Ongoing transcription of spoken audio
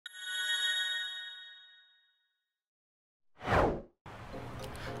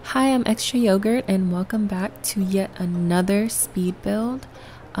Hi, I'm Extraayogurt and welcome back to yet another speed build.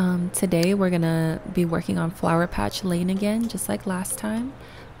 Today we're gonna be working on Flower Patch Lane again, just like last time.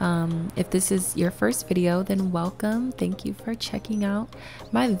 If this is your first video, then welcome. Thank you for checking out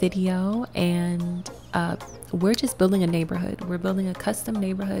my video. And we're just building a neighborhood. We're building a custom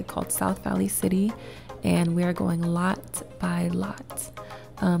neighborhood called South Valley City, and we are going lot by lot.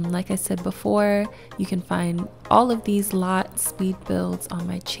 Like I said before, you can find all of these lot speed builds on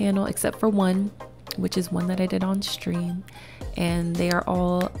my channel except for one, which is one that I did on stream, and they are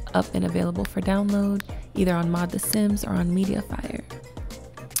all up and available for download either on Mod The Sims or on Mediafire.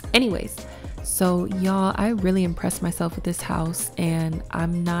 Anyways, so y'all, I really impressed myself with this house, and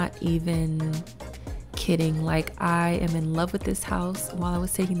I'm not even kidding. Like, I am in love with this house. While I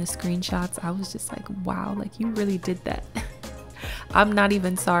was taking the screenshots, I was just like, wow, like you really did that. I'm not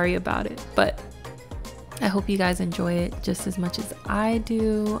even sorry about it, but I hope you guys enjoy it just as much as I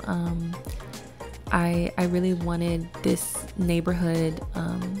do. I really wanted this neighborhood.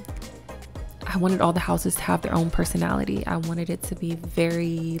 I wanted all the houses to have their own personality. I wanted it to be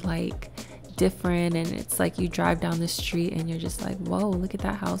very like different, and it's like you drive down the street and you're just like, whoa, look at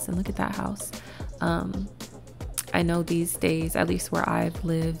that house and look at that house. I know these days, at least where I've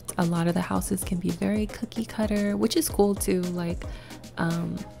lived, a lot of the houses can be very cookie cutter, which is cool too. Like,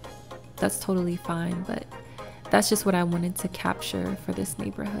 that's totally fine, but that's just what I wanted to capture for this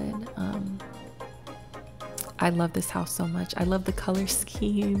neighborhood. I love this house so much. I love the color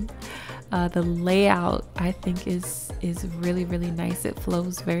scheme. The layout, I think, is really, really nice. It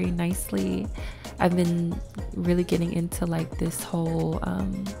flows very nicely. I've been really getting into like this whole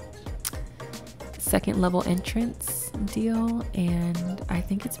second level entrance deal, and I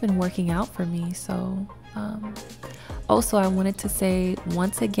think it's been working out for me. So also, I wanted to say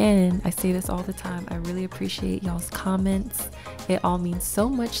once again, I say this all the time, I really appreciate y'all's comments. It all means so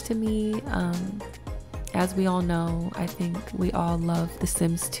much to me. As we all know, I think we all love The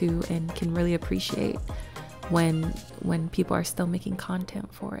Sims 2 and can really appreciate when people are still making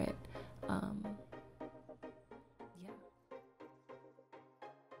content for it.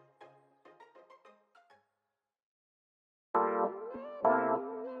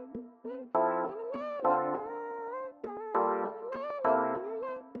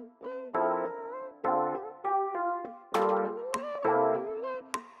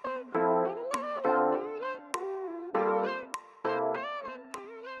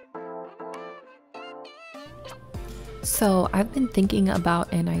 So I've been thinking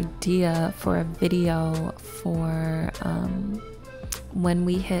about an idea for a video for when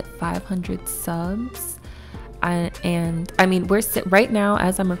we hit 500 subs. And I mean, right now,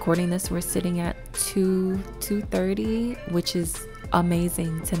 as I'm recording this, we're sitting at 230, which is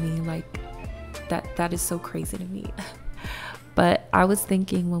amazing to me. Like that is so crazy to me. But I was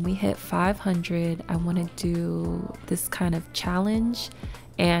thinking when we hit 500, I want to do this kind of challenge.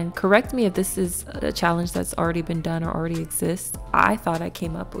 And correct me if this is a challenge that's already been done or already exists. I thought I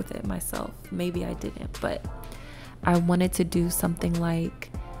came up with it myself. Maybe I didn't, but I wanted to do something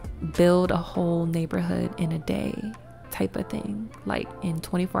like build a whole neighborhood in a day type of thing. Like in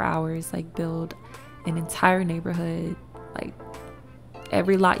 24 hours, like build an entire neighborhood, like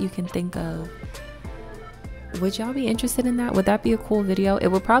every lot you can think of. Would y'all be interested in that? Would that be a cool video? It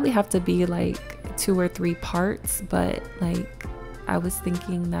would probably have to be like 2 or 3 parts, but like I was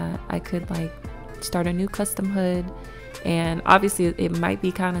thinking that I could like start a new custom hood, and obviously it might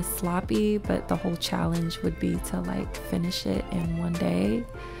be kind of sloppy, but the whole challenge would be to like finish it in one day.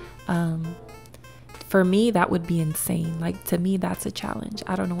 For me, that would be insane. Like, to me, that's a challenge.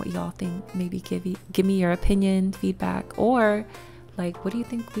 I don't know what y'all think. Maybe give me your opinion, feedback, or like, what do you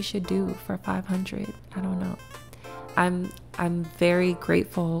think we should do for 500? I don't know. I'm very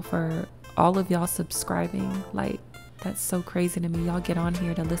grateful for all of y'all subscribing. Like, that's so crazy to me. Y'all get on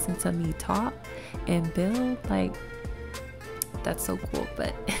here to listen to me talk and build. Like, that's so cool.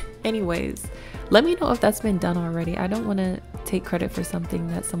 But anyways, let me know if that's been done already. I don't want to take credit for something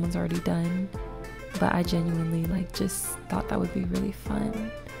that someone's already done, but I genuinely like just thought that would be really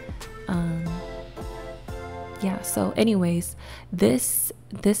fun. Yeah, so anyways, this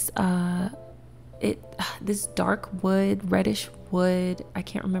dark wood, reddish wood, I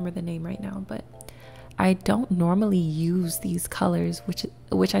can't remember the name right now, but I don't normally use these colors,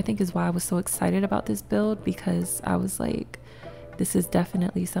 which I think is why I was so excited about this build, because I was like, this is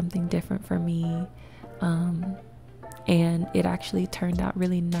definitely something different for me. And it actually turned out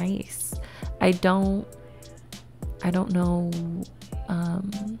really nice. I don't know,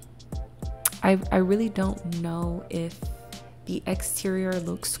 I really don't know if the exterior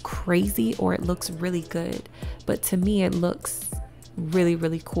looks crazy or it looks really good, but to me it looks really,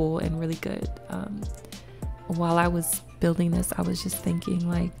 really cool and really good. While I was building this, I was just thinking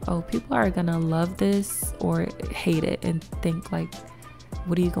like, oh, people are gonna love this or hate it and think like,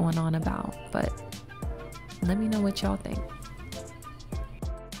 what are you going on about? But let me know what y'all think.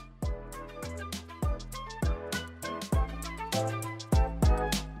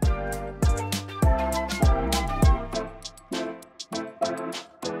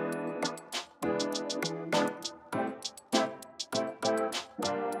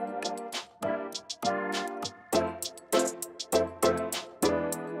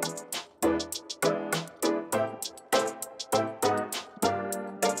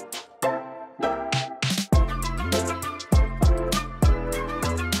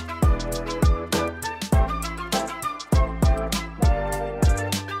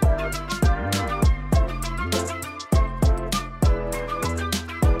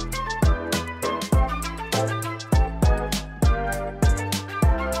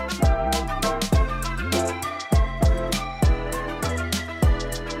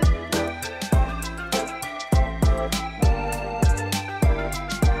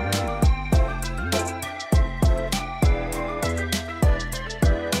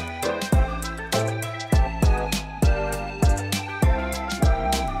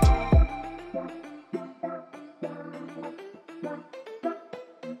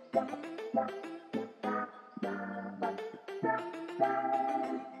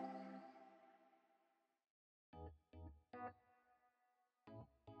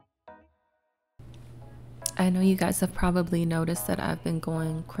 I know you guys have probably noticed that I've been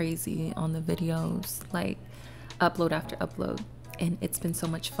going crazy on the videos, like upload after upload, and it's been so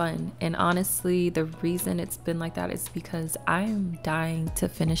much fun. And honestly, the reason it's been like that is because I am dying to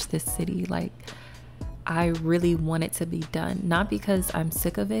finish this city. Like, I really want it to be done, not because I'm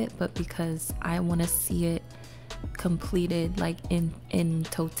sick of it, but because I want to see it completed, like in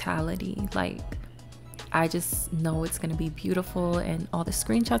totality. Like, I just know it's gonna be beautiful, and all the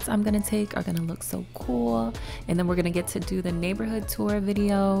screenshots I'm gonna take are gonna look so cool. And then we're gonna get to do the neighborhood tour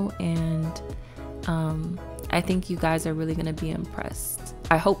video, and I think you guys are really gonna be impressed.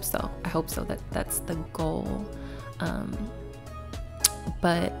 I hope so. I hope so. That's the goal.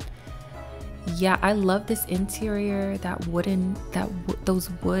 But yeah, I love this interior. That wooden, those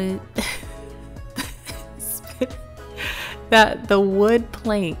wood, the wood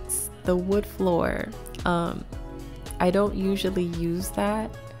planks, the wood floor. I don't usually use that.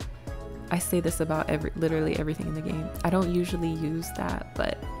 I say this about literally everything in the game. I don't usually use that,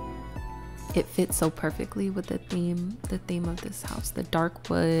 but it fits so perfectly with the theme of this house, the dark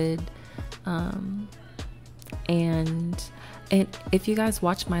wood. And if you guys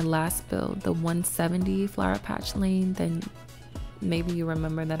watch my last build, the 170 Flower Patch Lane, then maybe you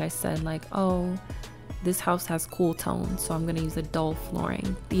remember that I said like, oh, this house has cool tones, so I'm going to use a dull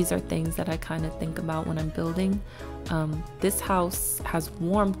flooring. These are things that I kind of think about when I'm building. This house has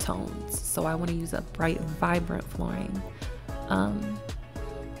warm tones, so I want to use a bright, vibrant flooring.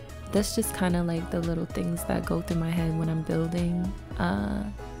 That's just kind of like the little things that go through my head when I'm building.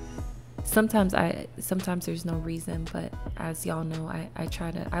 Sometimes there's no reason, but as y'all know,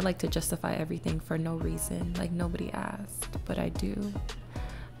 I like to justify everything for no reason, like nobody asked, but I do.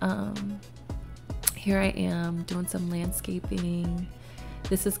 Here I am doing some landscaping.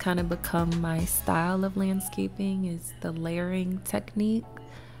 This has kind of become my style of landscaping, is the layering technique.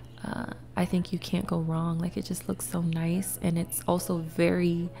 I think you can't go wrong. Like, it just looks so nice, and it's also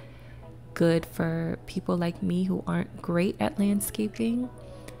very good for people like me who aren't great at landscaping.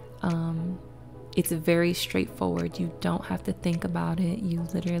 It's very straightforward. You don't have to think about it. You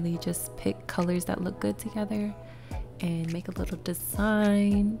literally just pick colors that look good together and make a little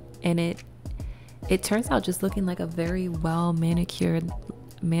design, and it turns out just looking like a very well manicured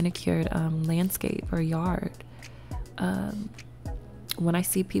landscape or yard. When I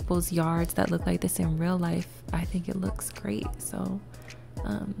see people's yards that look like this in real life, I think it looks great. So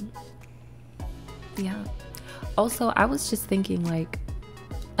yeah. Also, I was just thinking, like,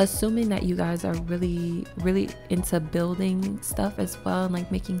 assuming that you guys are really into building stuff as well, and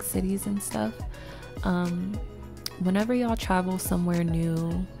like making cities and stuff, whenever y'all travel somewhere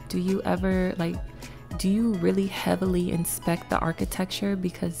new, do you really heavily inspect the architecture?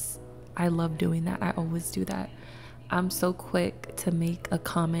 Because I love doing that. I always do that. I'm so quick to make a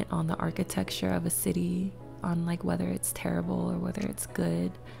comment on the architecture of a city, on like whether it's terrible or whether it's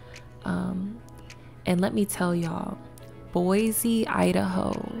good. And let me tell y'all, Boise,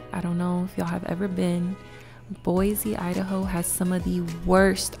 Idaho, I don't know if y'all have ever been. Boise, Idaho has some of the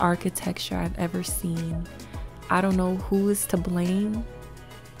worst architecture I've ever seen. I don't know who is to blame.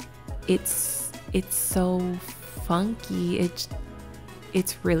 It's so funky.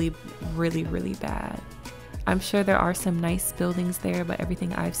 it's really, really, really bad. I'm sure there are some nice buildings there, but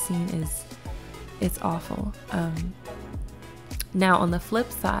everything I've seen is it's awful. Now on the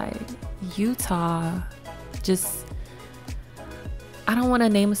flip side, Utah, just, I don't want to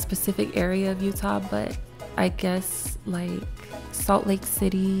name a specific area of Utah, but I guess like Salt Lake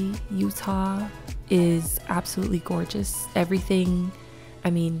City, Utah is absolutely gorgeous. Everything, I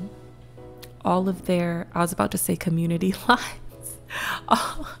mean, all of their, I was about to say community lines,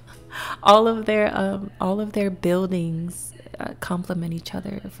 all of their buildings complement each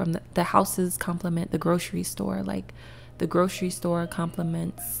other. From the houses complement the grocery store, like the grocery store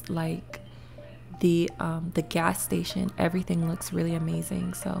complements like the gas station. Everything looks really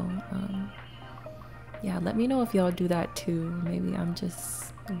amazing. So yeah, let me know if y'all do that too. Maybe I'm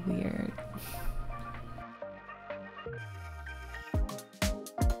just weird.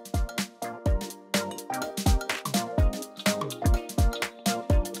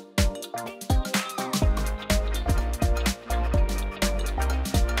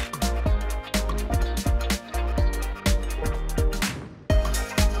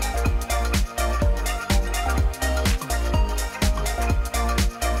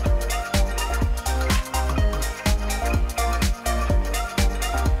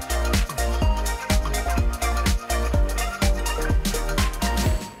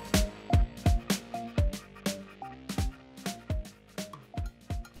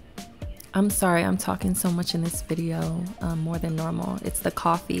 I'm sorry I'm talking so much in this video, more than normal. It's the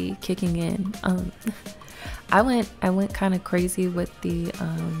coffee kicking in. I went kind of crazy with the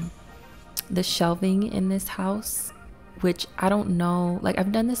shelving in this house, which I don't know, like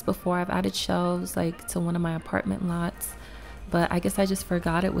I've done this before. I've added shelves like to one of my apartment lots, but I guess I just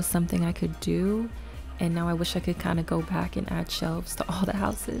forgot it was something I could do, and now I wish I could kind of go back and add shelves to all the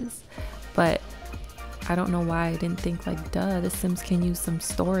houses. But I don't know why I didn't think like, duh, the Sims can use some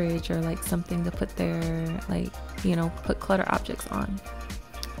storage or like something to put their, like, you know, put clutter objects on.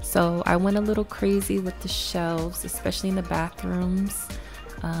 So I went a little crazy with the shelves, especially in the bathrooms.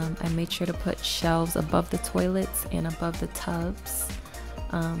 I made sure to put shelves above the toilets and above the tubs,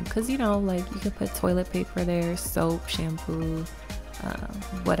 because you know, like you could put toilet paper there, soap, shampoo,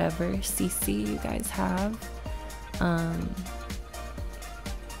 whatever CC you guys have.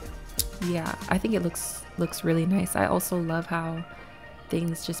 Yeah, I think it looks really nice. I also love how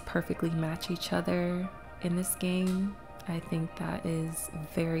things just perfectly match each other in this game. I think that is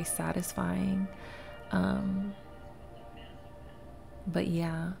very satisfying. But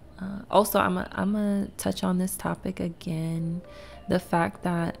yeah, also I'm gonna touch on this topic again, the fact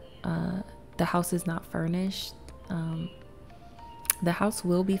that the house is not furnished. The house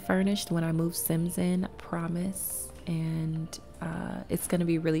will be furnished when I move Sims in, I promise, and it's gonna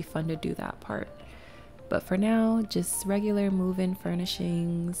be really fun to do that part. But for now, just regular move-in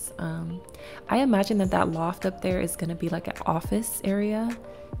furnishings. I imagine that loft up there is gonna be like an office area,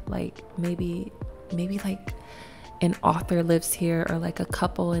 like maybe like an author lives here, or like a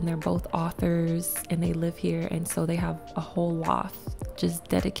couple and they're both authors and they live here, and so they have a whole loft just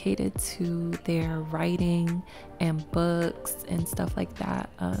dedicated to their writing and books and stuff like that.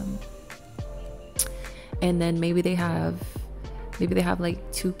 And then maybe they have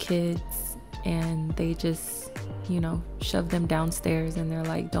like 2 kids and they just, you know, shove them downstairs and they're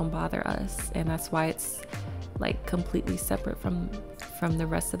like, don't bother us, and that's why it's like completely separate from the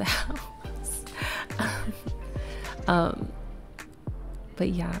rest of the house. But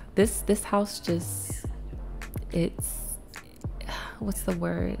yeah, this house just, it's, what's the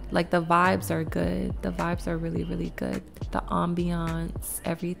word, like the vibes are good. The vibes are really, really good. The ambiance,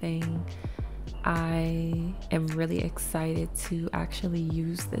 everything. I am really excited to actually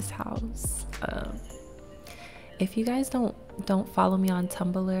use this house. If you guys don't follow me on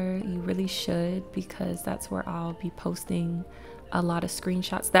Tumblr, you really should, because that's where I'll be posting a lot of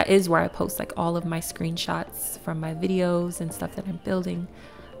screenshots. That is where I post like all of my screenshots from my videos and stuff that I'm building.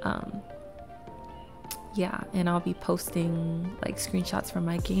 Yeah, and I'll be posting like screenshots from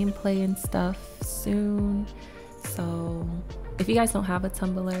my gameplay and stuff soon. So if you guys don't have a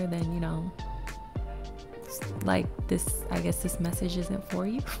Tumblr, then, you know, like this, I guess this message isn't for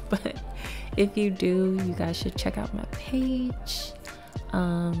you. But if you do, you guys should check out my page.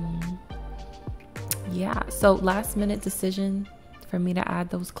 Yeah, so last minute decision for me to add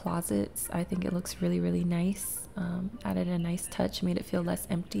those closets. I think it looks really, really nice. Added a nice touch, made it feel less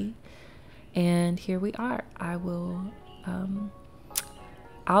empty. And here we are.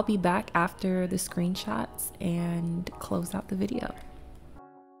 I'll be back after the screenshots and close out the video.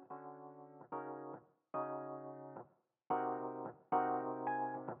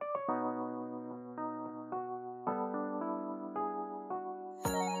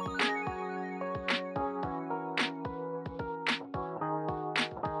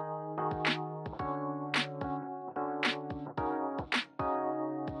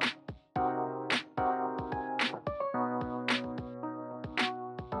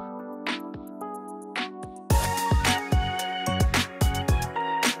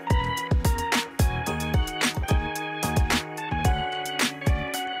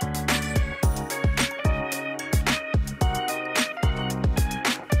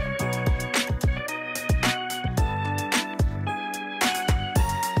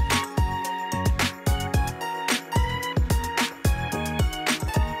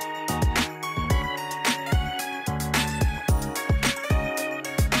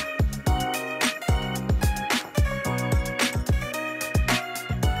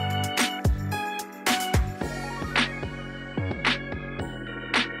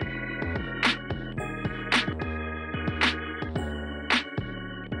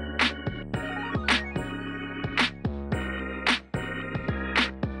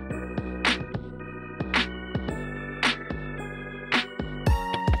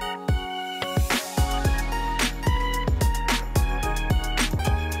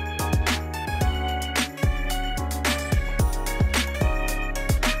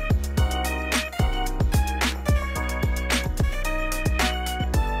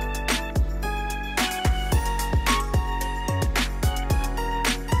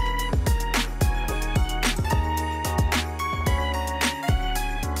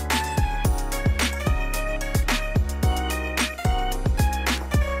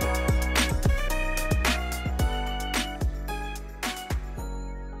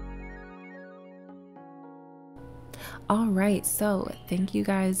 All right, so thank you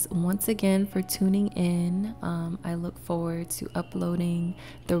guys once again for tuning in. I look forward to uploading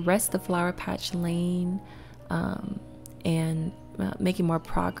the rest of Flower Patch Lane, and making more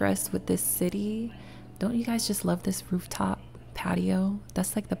progress with this city. Don't you guys just love this rooftop patio?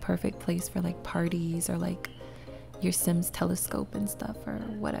 That's like the perfect place for like parties or like your Sims telescope and stuff or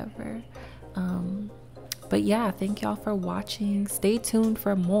whatever. But yeah, thank y'all for watching. Stay tuned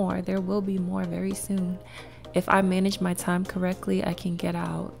for more. There will be more very soon. If I manage my time correctly, I can get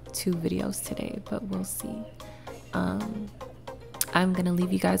out 2 videos today, but we'll see. I'm gonna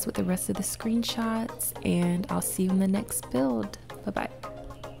leave you guys with the rest of the screenshots, and I'll see you in the next build. Bye bye.